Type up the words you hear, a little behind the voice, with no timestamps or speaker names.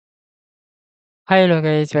Hello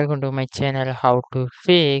guys, welcome to my channel how to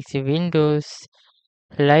fix Windows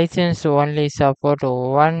license only support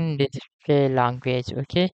one display language.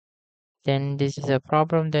 Okay, then this is a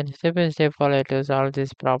problem, then step by step follow to solve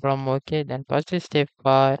this problem. Okay, then first step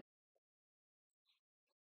for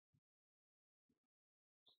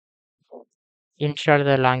install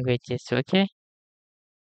the languages. Okay,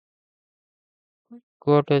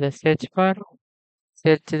 go to the search bar,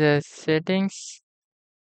 search the settings,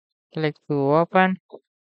 click to open,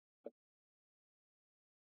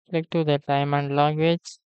 click to the time and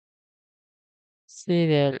language, see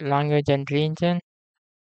the language and region.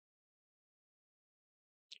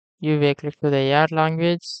 You will click to the your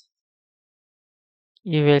language.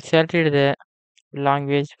 You will select the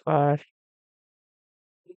language for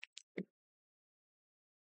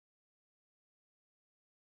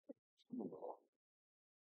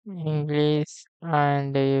English,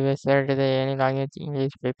 and you will select the any language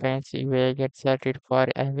English preference. You will get selected for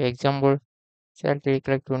an example. Select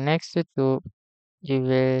click to next to you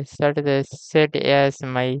will set the set as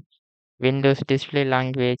my Windows display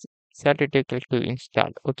language. Select to click to install.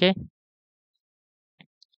 Okay.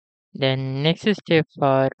 Then next step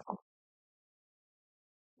for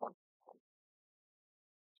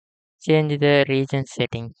change the region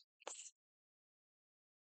setting.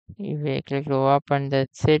 You will click to open the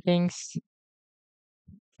settings.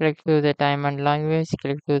 Click to the time and language.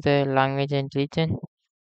 Click to the language and region.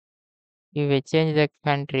 You will change the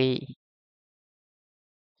country.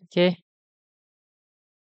 Okay.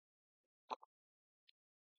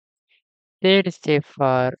 Third step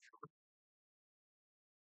for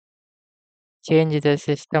change the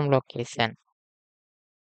system location.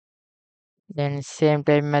 Then same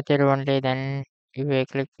type method only. Then you will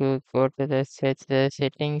click to go to the search the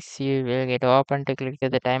settings. You will get open to click to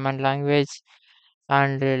the time and language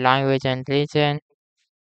language and region.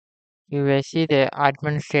 You will see the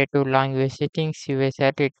administrative language settings. You will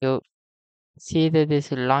set it to see that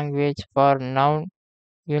this language for now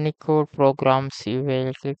Unicode programs. You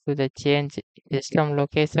will click to the change system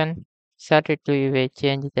location. Set it to you will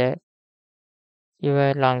change the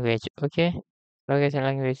your language. Okay. Location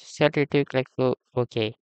language. Set it to click to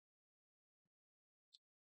OK.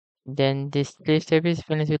 Then this step is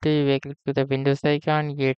finished. You will click to the Windows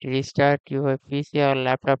icon, get restart your PC or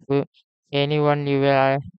laptop to anyone you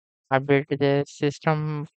will update the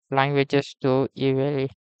system languages to you will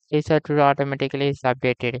restart to automatically is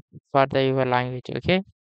updated for the your language. Okay.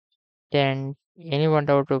 Then anyone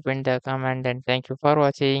doubt open the command and thank you for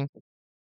watching.